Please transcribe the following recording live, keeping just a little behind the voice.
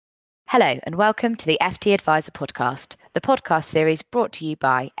Hello, and welcome to the FT Advisor podcast, the podcast series brought to you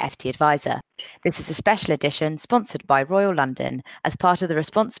by FT Advisor. This is a special edition sponsored by Royal London as part of the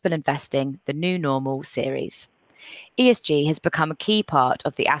Responsible Investing, the New Normal series. ESG has become a key part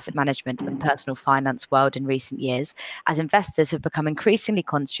of the asset management and personal finance world in recent years, as investors have become increasingly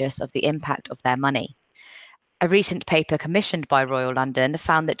conscious of the impact of their money. A recent paper commissioned by Royal London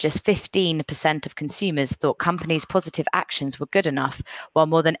found that just 15% of consumers thought companies' positive actions were good enough, while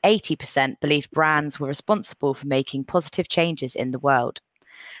more than 80% believed brands were responsible for making positive changes in the world.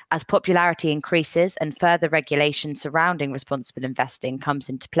 As popularity increases and further regulation surrounding responsible investing comes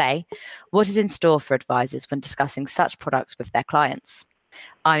into play, what is in store for advisors when discussing such products with their clients?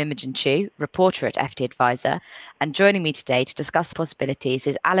 I'm Imogen Chu, reporter at FT Advisor, and joining me today to discuss the possibilities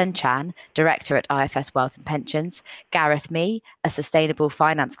is Alan Chan, Director at IFS Wealth and Pensions, Gareth Mee, a Sustainable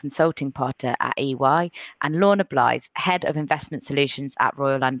Finance Consulting Partner at EY, and Lorna Blythe, Head of Investment Solutions at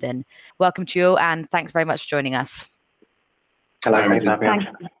Royal London. Welcome to you all, and thanks very much for joining us. Hello, thanks for having us.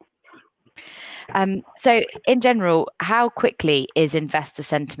 So in general, how quickly is investor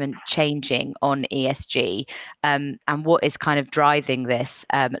sentiment changing on ESG, and what is kind of driving this?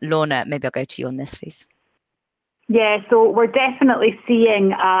 Lorna, maybe I'll go to you on this, please. Yeah, so we're definitely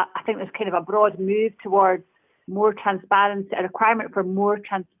seeing, I think there's kind of a broad move towards more transparency, a requirement for more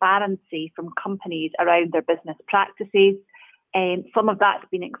transparency from companies around their business practices. And some of that's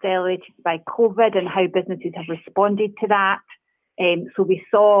been accelerated by COVID and how businesses have responded to that. So we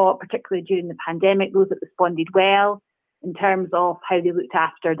saw, particularly during the pandemic, those that responded well in terms of how they looked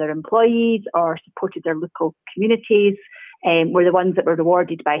after their employees or supported their local communities, were the ones that were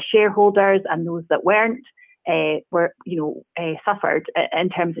rewarded by shareholders, and those that weren't suffered in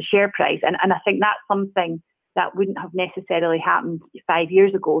terms of share price. And I think that's something that wouldn't have necessarily happened 5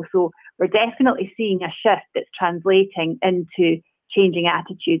 years ago. So we're definitely seeing a shift that's translating into changing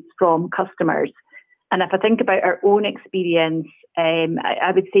attitudes from customers. And if I think about our own experience,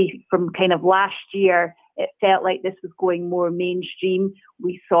 I would say from kind of last year, it felt like this was going more mainstream.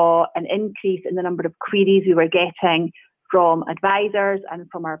 We saw an increase in the number of queries we were getting from advisors and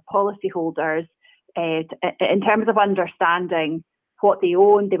from our policyholders in terms of understanding what they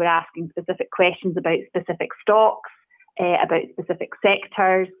owned. They were asking specific questions about specific stocks, about specific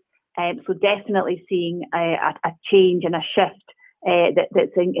sectors. So definitely seeing a change and a shift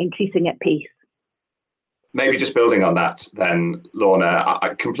that's increasing at pace. Maybe just building on that then, Lorna,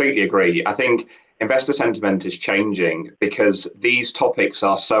 I completely agree. I think investor sentiment is changing because these topics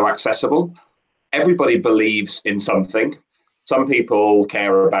are so accessible. Everybody believes in something. Some people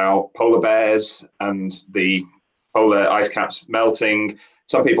care about polar bears and the polar ice caps melting.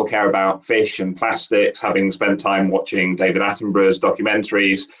 Some people care about fish and plastics, having spent time watching David Attenborough's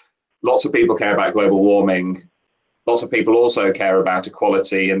documentaries. Lots of people care about global warming. Lots of people also care about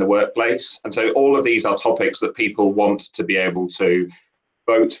equality in the workplace. And so all of these are topics that people want to be able to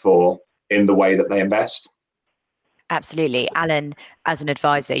vote for in the way that they invest. Absolutely. Alan, as an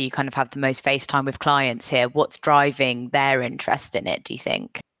advisor, you kind of have the most face time with clients here. What's driving their interest in it, do you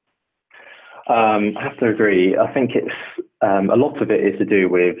think? I have to agree. I think it's a lot of it is to do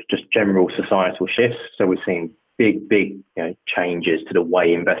with just general societal shifts. So we're seeing big changes to the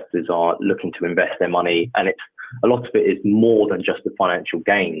way investors are looking to invest their money. And a lot of it is more than just the financial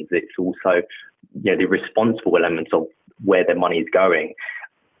gains. It's also the responsible elements of where their money is going.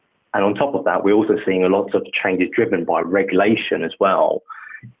 And on top of that, we're also seeing a lot of changes driven by regulation as well.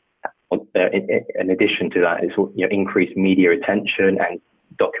 In addition to that, it's increased media attention and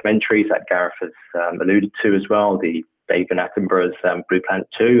documentaries that Gareth has alluded to as well. The David Attenborough's Blue Planet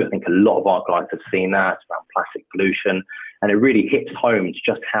 2. I think a lot of our clients have seen that around plastic pollution. And it really hits home to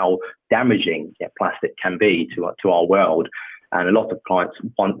just how damaging plastic can be to our world. And a lot of clients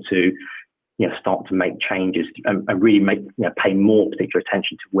want to start to make changes and really pay more particular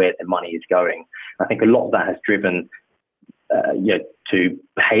attention to where their money is going. I think a lot of that has driven to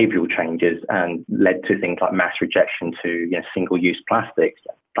behavioural changes and led to things like mass rejection to single-use plastics,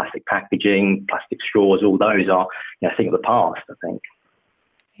 plastic packaging, plastic straws. All those are a thing of the past, I think.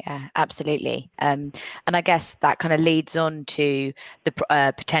 Yeah, absolutely. And I guess that kind of leads on to the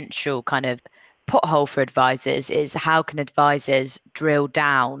potential kind of pothole for advisors is how can advisors drill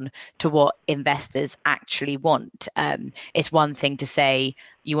down to what investors actually want? It's one thing to say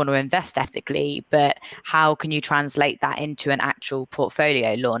you want to invest ethically, but how can you translate that into an actual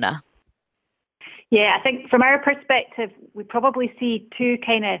portfolio, Lorna? Yeah, I think from our perspective, we probably see two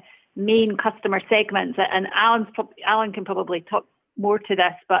kind of main customer segments, and Alan can probably talk more to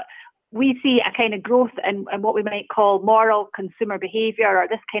this, but we see a kind of growth in what we might call moral consumer behaviour, or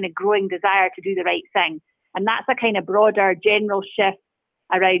this kind of growing desire to do the right thing. And that's a kind of broader general shift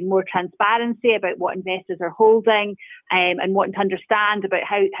around more transparency about what investors are holding, and wanting to understand about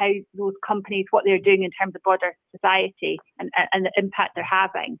how those companies, what they're doing in terms of broader society and the impact they're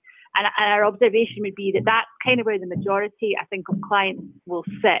having. And our observation would be that that's kind of where the majority, I think, of clients will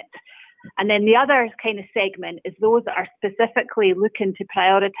sit. And then the other kind of segment is those that are specifically looking to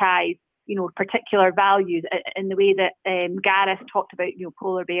prioritise, particular values in the way that Gareth talked about,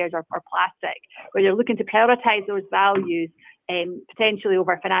 polar bears or plastic, where they're looking to prioritise those values potentially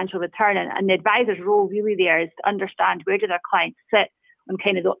over financial return. And the advisor's role really there is to understand where do their clients sit on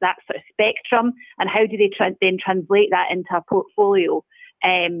kind of that sort of spectrum, and how do they then translate that into a portfolio.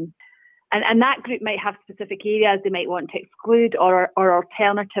 And that group might have specific areas they might want to exclude or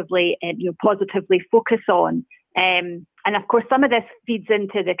alternatively, positively focus on. And of course, some of this feeds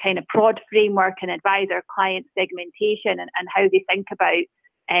into the kind of prod framework and advisor client segmentation and how they think about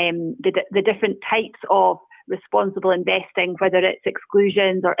the different types of responsible investing, whether it's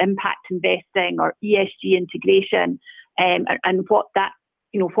exclusions or impact investing or ESG integration, and what that,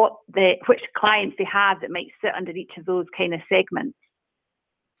 which clients they have that might sit under each of those kind of segments.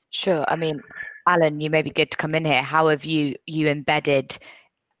 Sure. I mean, Alan, you may be good to come in here. How have you embedded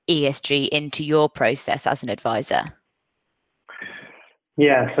ESG into your process as an advisor?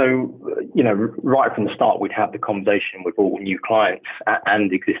 Yeah, so, right from the start, we'd have the conversation with all new clients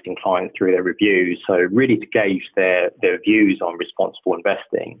and existing clients through their reviews. So really to gauge their views on responsible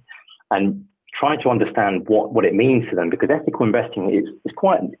investing and try to understand what it means to them, because ethical investing is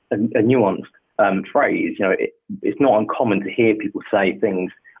quite a nuanced phrase. It's not uncommon to hear people say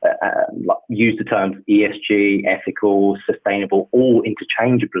things, like use the terms ESG, ethical, sustainable, all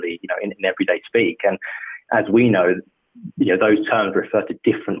interchangeably, in everyday speak. And as we know, those terms refer to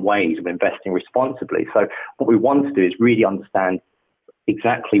different ways of investing responsibly. So what we want to do is really understand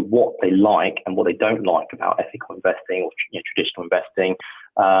exactly what they like and what they don't like about ethical investing or traditional investing,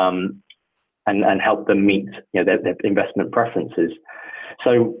 and help them meet their investment preferences.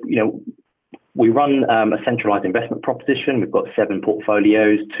 So we run a centralized investment proposition. We've got 7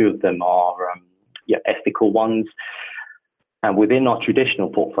 portfolios. 2 of them are ethical ones. And within our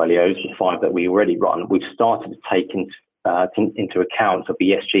traditional portfolios, the 5 that we already run, we've started to take into account of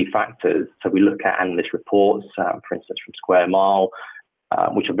ESG factors. So we look at analyst reports, for instance, from Square Mile,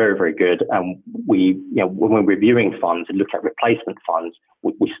 which are very, very good. And we, when we're reviewing funds and look at replacement funds,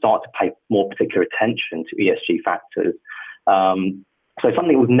 we start to pay more particular attention to ESG factors. So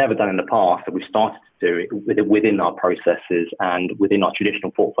something we've never done in the past, that we've started to do within our processes and within our traditional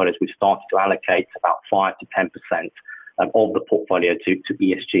portfolios, we've started to allocate about 5 to 10% of the portfolio to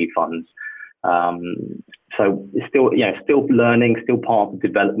ESG funds. So it's still learning, still part of the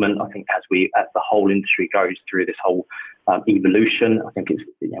development. I think as the whole industry goes through this whole evolution, I think it's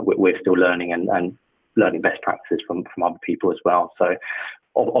we're still learning and learning best practices from other people as well. So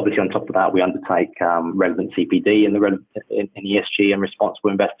obviously on top of that, we undertake relevant CPD in ESG and responsible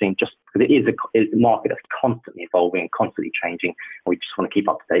investing, just because it is a market that's constantly evolving and constantly changing, and we just want to keep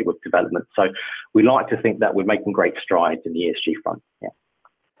up to date with development. So we like to think that we're making great strides in the ESG front. Yeah.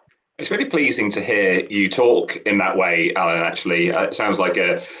 It's really pleasing to hear you talk in that way, Alan, actually. It sounds like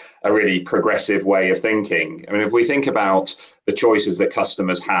a really progressive way of thinking. I mean, if we think about the choices that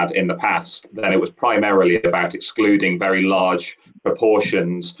customers had in the past, then it was primarily about excluding very large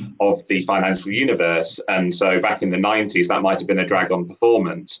proportions of the financial universe. And so back in the 90s, that might have been a drag on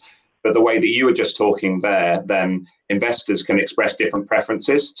performance. But the way that you were just talking there, then investors can express different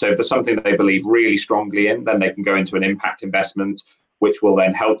preferences. So if there's something that they believe really strongly in, then they can go into an impact investment, which will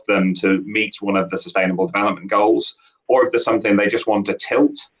then help them to meet one of the sustainable development goals. Or if there's something they just want to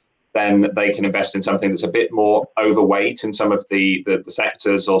tilt, then they can invest in something that's a bit more overweight in some of the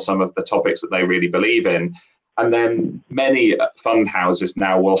sectors or some of the topics that they really believe in. And then many fund houses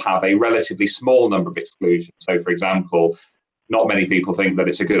now will have a relatively small number of exclusions. So, for example, not many people think that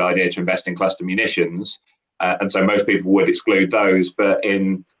it's a good idea to invest in cluster munitions. And so most people would exclude those. But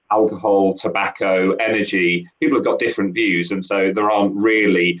in alcohol, tobacco, energy, people have got different views. And so there aren't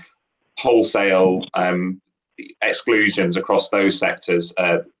really wholesale exclusions across those sectors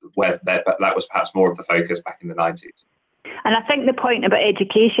where that was perhaps more of the focus back in the 90s. And I think the point about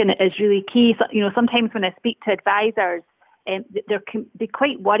education is really key. So, sometimes when I speak to advisors, they're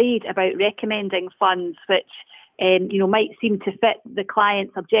quite worried about recommending funds which might seem to fit the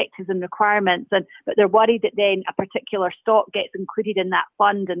client's objectives and requirements, but they're worried that then a particular stock gets included in that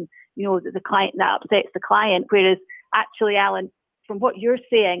fund, and the client, that upsets the client. Whereas actually, Alan, from what you're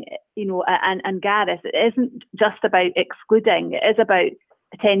saying, and Gareth, it isn't just about excluding. It is about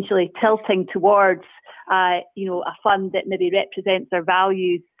potentially tilting towards a fund that maybe represents their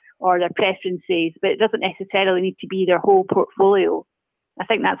values or their preferences, but it doesn't necessarily need to be their whole portfolio. I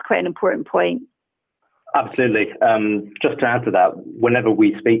think that's quite an important point. Absolutely. Just to add to that, whenever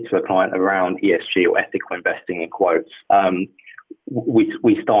we speak to a client around ESG or ethical investing in quotes,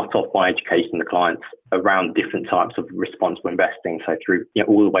 we start off by educating the clients around different types of responsible investing. So through,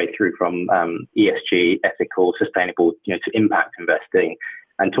 all the way through from ESG, ethical, sustainable, to impact investing,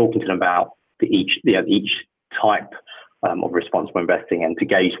 and talking to them about each type of responsible investing, and to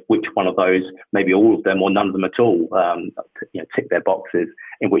gauge which one of those, maybe all of them or none of them at all, tick their boxes.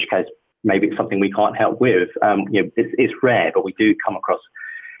 In which case, maybe it's something we can't help with. It's rare, but we do come across,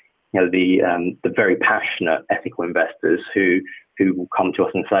 the very passionate ethical investors who will come to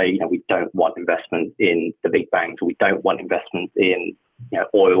us and say, we don't want investment in the big banks, or we don't want investment in,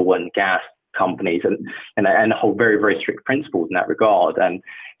 oil and gas companies, and hold very, very strict principles in that regard. And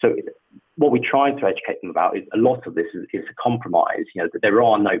so what we try to educate them about is a lot of this is a compromise, that there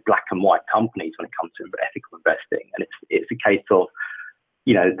are no black and white companies when it comes to ethical investing. And it's a case of,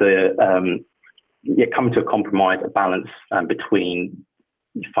 coming to a compromise, a balance between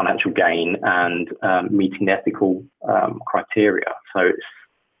financial gain and meeting the ethical criteria. So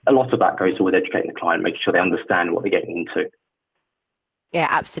a lot of that goes towards educating the client, making sure they understand what they're getting into. Yeah,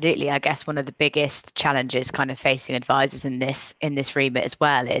 absolutely. I guess one of the biggest challenges kind of facing advisors in this remit as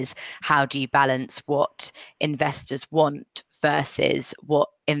well is, how do you balance what investors want versus what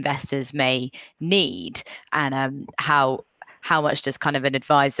investors may need, and how much does kind of an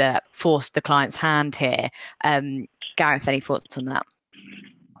advisor force the client's hand here? Gareth, any thoughts on that?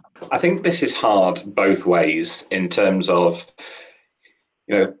 I think this is hard both ways in terms of,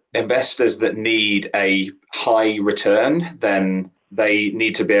 investors that need a high return, then they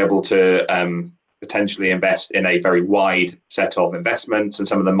need to be able to potentially invest in a very wide set of investments. And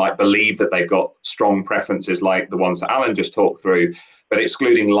some of them might believe that they've got strong preferences like the ones that Alan just talked through, but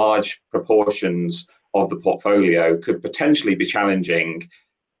excluding large proportions of the portfolio could potentially be challenging.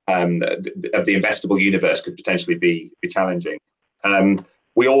 Of the investable universe could potentially be challenging.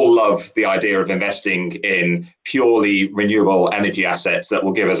 We all love the idea of investing in purely renewable energy assets that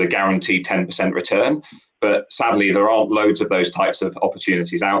will give us a guaranteed 10% return. But sadly, there aren't loads of those types of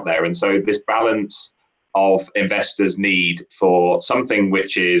opportunities out there. And so this balance of investors' need for something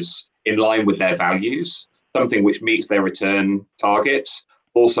which is in line with their values, something which meets their return targets,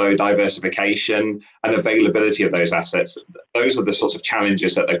 also diversification and availability of those assets, those are the sorts of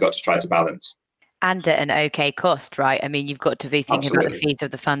challenges that they've got to try to balance. And at an okay cost, right? I mean, you've got to be thinking about the fees of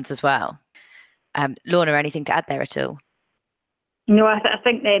the funds as well. Lorna, anything to add there at all? No, I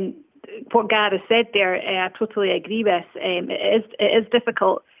think what Gareth said there, I totally agree with. It is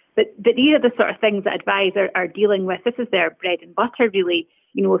difficult, but these are the sort of things that advisors are dealing with. This is their bread and butter, really.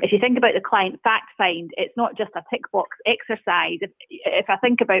 If you think about the client fact find, it's not just a tick box exercise. If I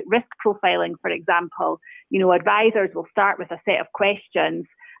think about risk profiling, for example, advisors will start with a set of questions,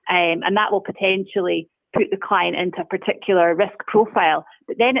 and that will potentially put the client into a particular risk profile.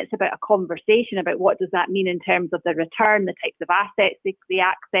 But then it's about a conversation about what does that mean in terms of the return, the types of assets they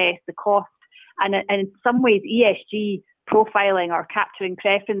access, the cost. And in some ways, ESG profiling or capturing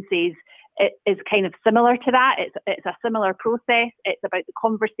preferences, it is kind of similar to that. It's a similar process. It's about the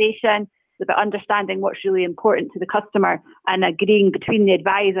conversation. It's about understanding what's really important to the customer and agreeing between the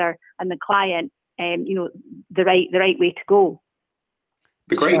advisor and the client, the right way to go.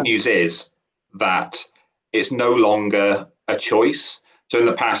 The great news is that it's no longer a choice. So in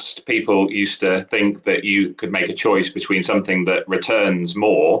the past, people used to think that you could make a choice between something that returns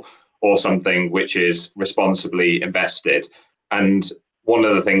more or something which is responsibly invested. And one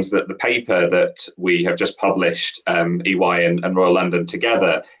of the things that the paper that we have just published, EY and Royal London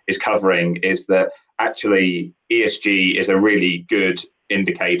together, is covering is that actually ESG is a really good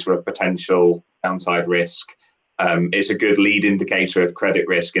indicator of potential downside risk. It's a good lead indicator of credit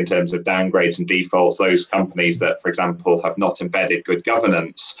risk in terms of downgrades and defaults. Those companies that, for example, have not embedded good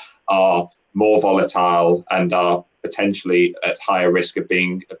governance are more volatile and are potentially at higher risk of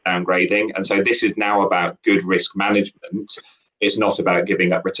downgrading. And so this is now about good risk management. It's not about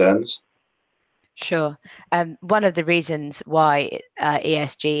giving up returns. Sure. One of the reasons why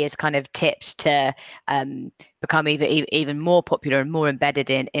ESG is kind of tipped to become even more popular and more embedded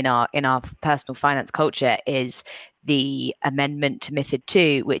in our personal finance culture is the amendment to MiFID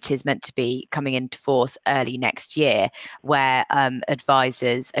II, which is meant to be coming into force early next year, where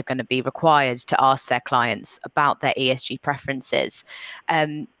advisors are going to be required to ask their clients about their ESG preferences.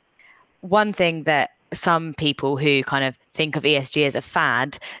 One thing that some people who kind of think of ESG as a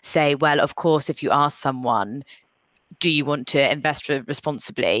fad say, well, of course, if you ask someone, do you want to invest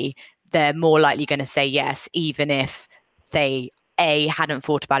responsibly? They're more likely going to say yes, even if they A, hadn't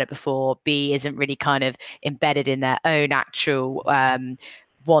thought about it before, B, isn't really kind of embedded in their own actual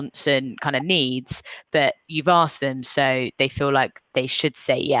wants and kind of needs, but you've asked them, so they feel like they should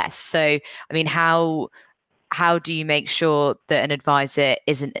say yes. So, I mean, how do you make sure that an advisor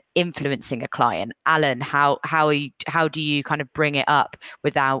isn't influencing a client? Alan, how do you kind of bring it up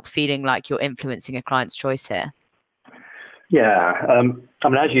without feeling like you're influencing a client's choice here? Yeah, I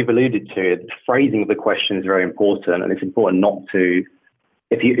mean, as you've alluded to, the phrasing of the question is very important, and it's important not to,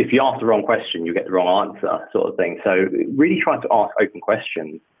 if you ask the wrong question, you get the wrong answer, sort of thing. So really try to ask open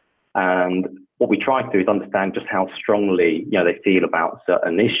questions, and what we try to do is understand just how strongly they feel about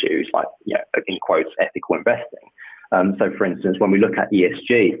certain issues, like in quotes, ethical investing. So, for instance, when we look at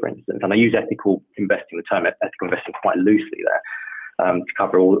ESG, for instance, and I use ethical investing, the term ethical investing quite loosely there. To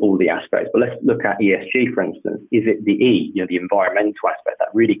cover all the aspects. But let's look at ESG, for instance. Is it the E, the environmental aspect that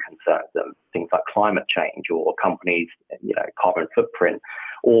really concerns them, things like climate change or companies, carbon footprint?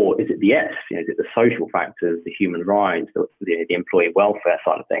 Or is it the S, is it the social factors, the human rights, the employee welfare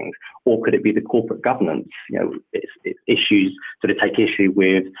side of things? Or could it be the corporate governance? It's issues that take issue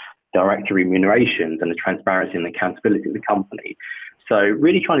with director remunerations and the transparency and accountability of the company. So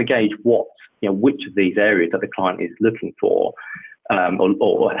really trying to gauge which of these areas that the client is looking for,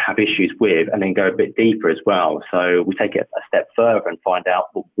 or have issues with, and then go a bit deeper as well. So we take it a step further and find out,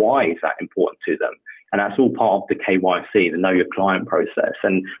 well, why is that important to them? And that's all part of the KYC, the Know Your Client process.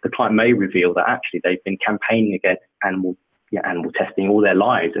 And the client may reveal that actually they've been campaigning against animal testing all their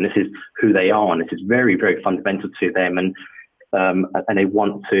lives, and this is who they are, and this is very, very fundamental to them. And they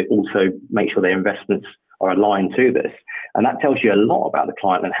want to also make sure their investments are aligned to this. And that tells you a lot about the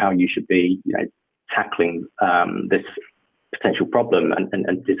client and how you should be, tackling this potential problem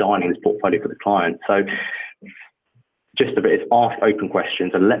and designing this portfolio for the client. So just a bit is ask open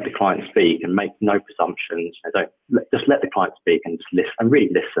questions and let the client speak and make no presumptions. Just let the client speak and just listen and really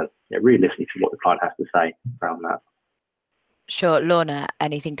listen. Really listen to what the client has to say around that. Sure, Lorna,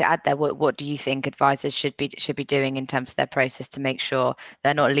 anything to add there? What do you think advisors should be doing in terms of their process to make sure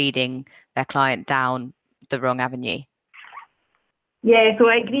they're not leading their client down the wrong avenue? Yeah, so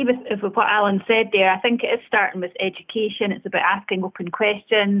I agree with what Alan said there. I think it is starting with education. It's about asking open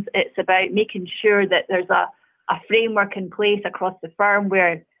questions. It's about making sure that there's a framework in place across the firm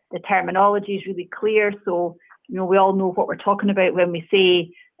where the terminology is really clear. So, we all know what we're talking about when we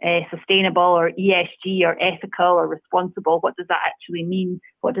say sustainable or ESG or ethical or responsible. What does that actually mean?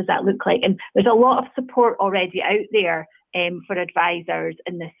 What does that look like? And there's a lot of support already out there for advisors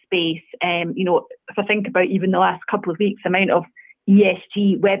in this space. If I think about even the last couple of weeks, the amount of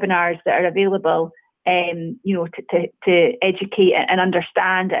ESG webinars that are available, to educate and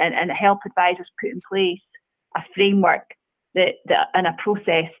understand and help advisors put in place a framework and a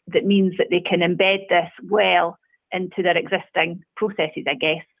process that means that they can embed this well into their existing processes, I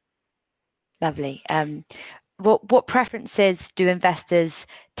guess. Lovely. What preferences do investors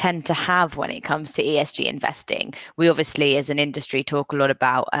tend to have when it comes to ESG investing? We obviously, as an industry, talk a lot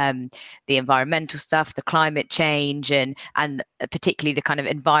about the environmental stuff, the climate change, and particularly the kind of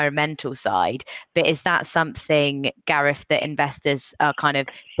environmental side. But is that something, Gareth, that investors are kind of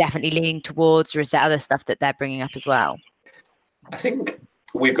definitely leaning towards, or is there other stuff that they're bringing up as well? I think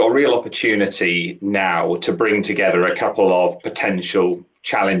we've got a real opportunity now to bring together a couple of potential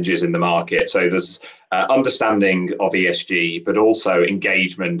challenges in the market. So there's understanding of ESG, but also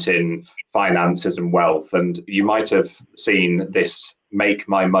engagement in finances and wealth. And you might have seen this Make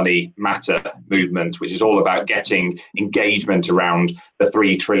My Money Matter movement, which is all about getting engagement around the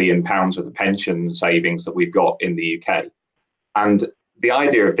 £3 trillion of the pension savings that we've got in the UK. And the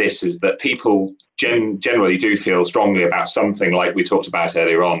idea of this is that people generally do feel strongly about something, like we talked about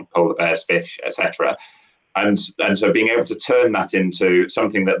earlier on, polar bears, fish, etc. And so being able to turn that into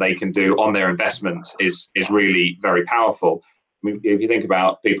something that they can do on their investments is really very powerful. I mean, if you think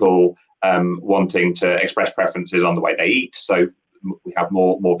about people wanting to express preferences on the way they eat, so we have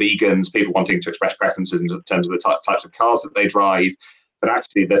more vegans, people wanting to express preferences in terms of the types of cars that they drive, but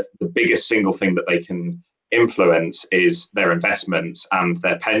actually the biggest single thing that they can influence is their investments, and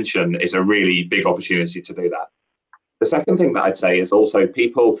their pension is a really big opportunity to do that. The second thing that I'd say is also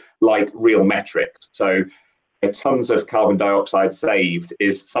people like real metrics. So tons of carbon dioxide saved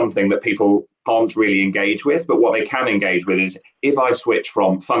is something that people can't really engage with, but what they can engage with is, if I switch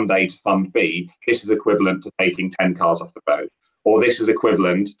from fund A to fund B, this is equivalent to taking 10 cars off the road, or this is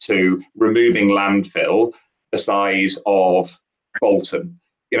equivalent to removing landfill the size of Bolton.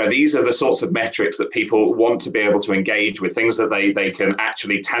 These are the sorts of metrics that people want to be able to engage with, things that they can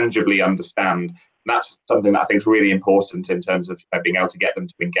actually tangibly understand. That's something that I think is really important in terms of being able to get them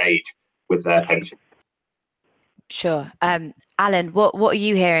to engage with their pension. Sure. Alan, what are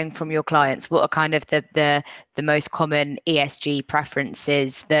you hearing from your clients? What are kind of the most common ESG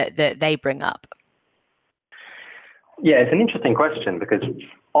preferences that they bring up? Yeah, it's an interesting question because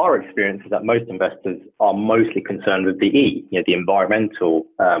our experience is that most investors are mostly concerned with the E, the environmental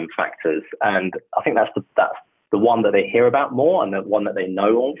factors, and I think that's the one that they hear about more and the one that they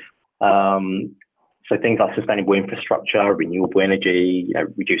know of. So things like sustainable infrastructure, renewable energy,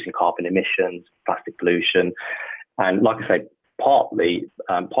 reducing carbon emissions, plastic pollution. And like I said, partly,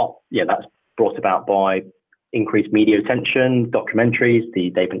 that's brought about by increased media attention, documentaries, the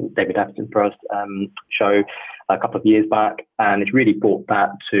David Attenborough show a couple of years back, and it's really brought that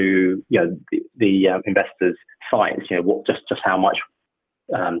to the investors' sights. Just how much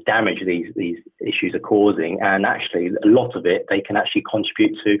damage these issues are causing, and actually a lot of it they can actually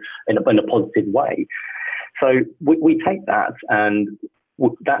contribute to in a positive way. So we take that, and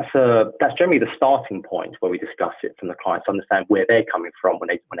that's generally the starting point where we discuss it from the clients, understand where they're coming from when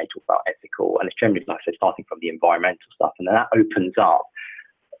they talk about ethical, and it's generally, like I said, starting from the environmental stuff, and then that opens up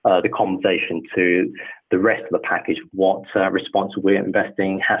the conversation to the rest of the package of what responsible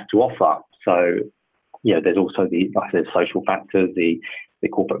investing has to offer. So there's also like I said, social factors, the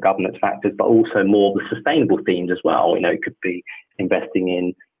corporate governance factors, but also more of the sustainable themes as well. It could be investing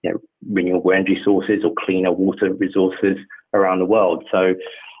in renewable energy sources or cleaner water resources around the world. So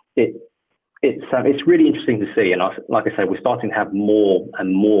it's really interesting to see. And like I say, we're starting to have more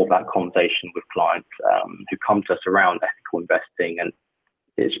and more of that conversation with clients who come to us around ethical investing, and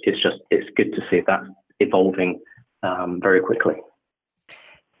it's good to see that evolving very quickly.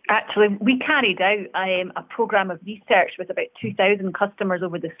 Actually, we carried out a programme of research with about 2,000 customers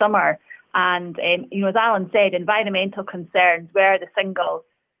over the summer. And, as Alan said, environmental concerns were the single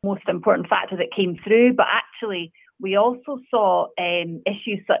most important factor that came through. But actually, we also saw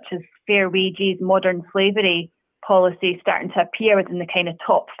issues such as fair wages, modern slavery policies starting to appear within the kind of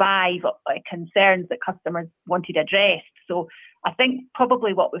top 5 concerns that customers wanted addressed. So I think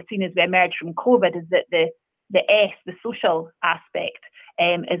probably what we've seen as we emerge from COVID is that the social aspect,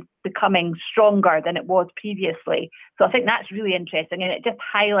 is becoming stronger than it was previously. So I think that's really interesting, and it just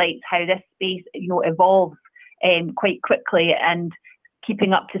highlights how this space, evolves quite quickly, and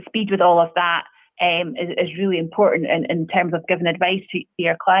keeping up to speed with all of that is really important in terms of giving advice to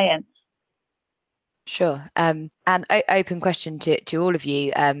your clients. Sure. And open question to all of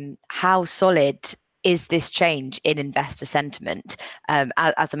you. How solid is this change in investor sentiment?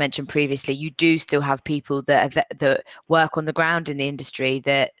 As I mentioned previously, you do still have people that work on the ground in the industry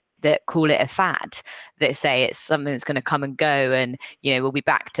that call it a fad, that say it's something that's going to come and go, and we'll be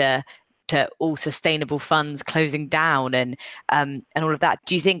back to all sustainable funds closing down and all of that.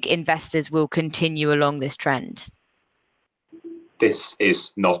 Do you think investors will continue along this trend? This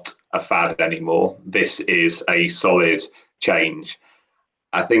is not a fad anymore. This is a solid change.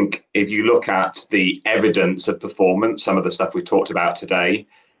 I think if you look at the evidence of performance, some of the stuff we talked about today,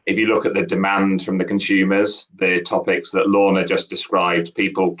 if you look at the demand from the consumers, the topics that Lorna just described,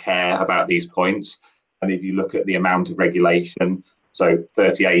 people care about these points. And if you look at the amount of regulation, so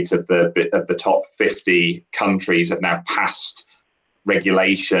 38 of the top 50 countries have now passed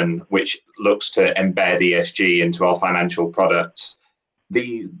regulation which looks to embed ESG into our financial products.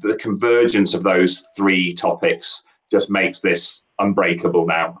 The convergence of those 3 topics just makes this unbreakable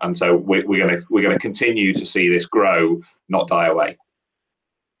now, and so we're going to continue to see this grow, not die away.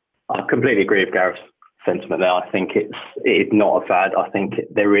 I completely agree with Gareth's sentiment there. I think it is not a fad. I think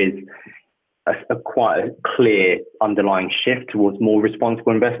there is quite a clear underlying shift towards more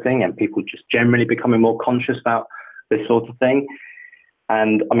responsible investing, and people just generally becoming more conscious about this sort of thing.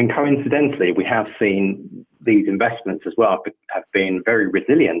 And I mean, coincidentally, we have seen these investments as well have been very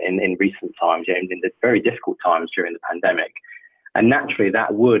resilient in recent times, in the very difficult times during the pandemic. And naturally,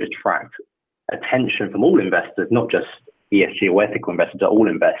 that would attract attention from all investors, not just ESG or ethical investors, but all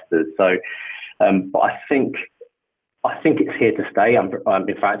investors. So, but I think it's here to stay.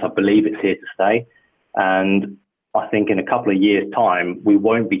 In fact, I believe it's here to stay. And I think in a couple of years' time, we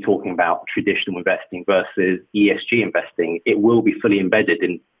won't be talking about traditional investing versus ESG investing. It will be fully embedded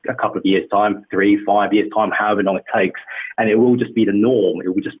in a couple of years' time, 3-5 years' time, however long it takes. And it will just be the norm.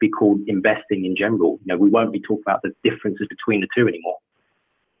 It will just be called investing in general. We won't be talking about the differences between the two anymore.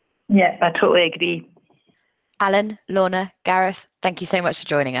 Yeah, I totally agree. Alan, Lorna, Gareth, thank you so much for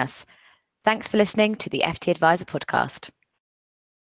joining us. Thanks for listening to the FT Advisor podcast.